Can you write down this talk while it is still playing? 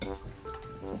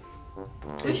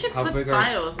We should How put big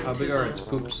bios How into big are the- its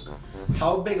poops?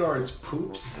 How big are its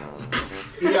poops?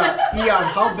 Eon,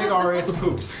 how big are its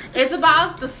poops? It's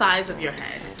about the size of your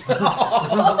head.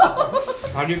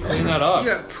 How do you clean that up?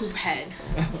 You're a poop head.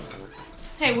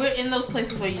 Hey, we're in those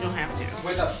places where you don't have to.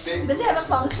 With a big. Does it have a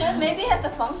function? Maybe it has a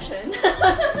function.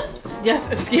 Yes,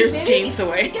 it scares Maybe James you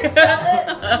away. can sell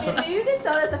it. Maybe you can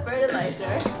sell it as a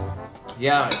fertilizer.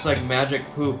 Yeah, it's like magic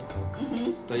poop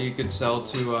Mm-hmm. that you could sell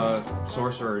to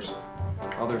sorcerers,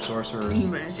 other sorcerers.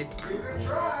 Magic. You can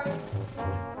try.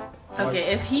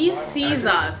 Okay, if he sees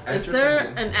us, as is you're there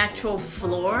thinking. an actual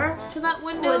floor to that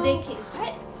window? Well, they can.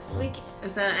 What? We can,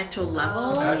 Is that an actual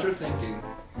level? As you're thinking,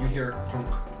 you hear clunk,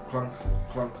 clunk,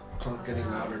 clunk, clunk getting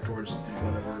louder towards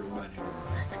whatever room behind you.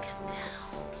 Let's get down.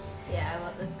 yeah,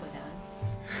 well, let's go down.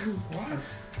 What?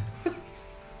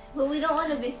 Well, we don't want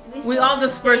to be. We all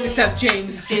disperse except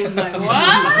James. James is like, what?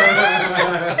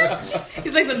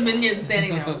 He's like the minion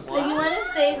standing there. Like, you What? want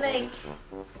to stay like.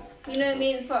 You know what I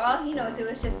mean? For all he knows, it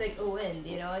was just like a wind,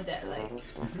 you know, that like.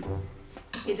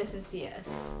 He doesn't see us.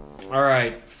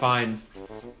 Alright, fine.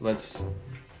 Let's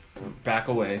back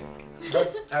away.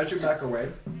 As you back away,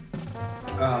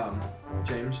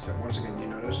 James, once again, you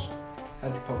notice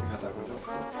head poking out that window.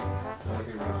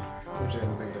 Looking around. Don't say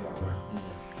anything about that.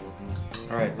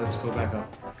 Alright, let's go back up.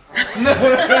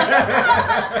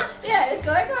 Yeah, let's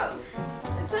go back up.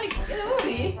 It's like in a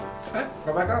movie. Okay,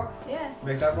 go back up. Yeah.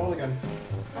 Make that roll again.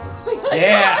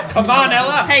 Yeah, come on,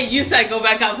 Ella! Hey, you said go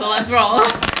back up, so let's roll.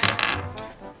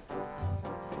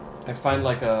 I find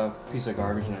like a piece of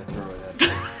garbage and I throw it at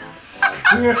you.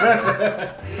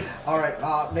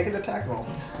 Alright, make an attack roll.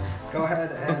 Go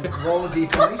ahead and roll a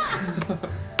d20.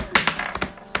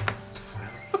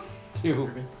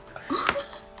 2.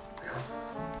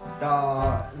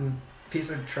 Piece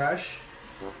of trash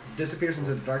disappears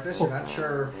into the darkness. You're not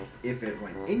sure if it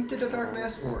went into the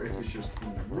darkness or if it's just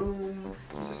in the room.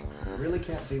 You just really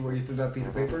can't see where you threw that piece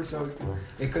of paper, so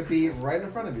it could be right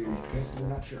in front of you. You're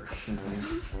not sure.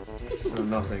 So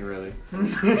nothing really.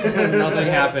 Nothing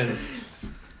happens.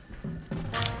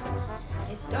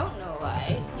 I don't know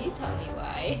why. You tell me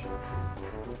why.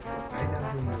 I know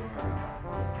who you are.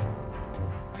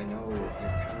 I know your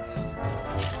past.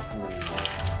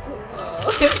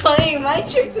 Oh, you're playing my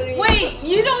tricks on me. Wait,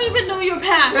 you don't even know your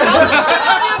past. How does she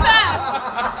know your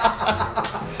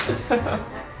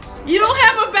past? You don't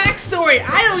have a backstory.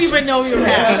 I don't even know your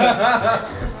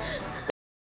past.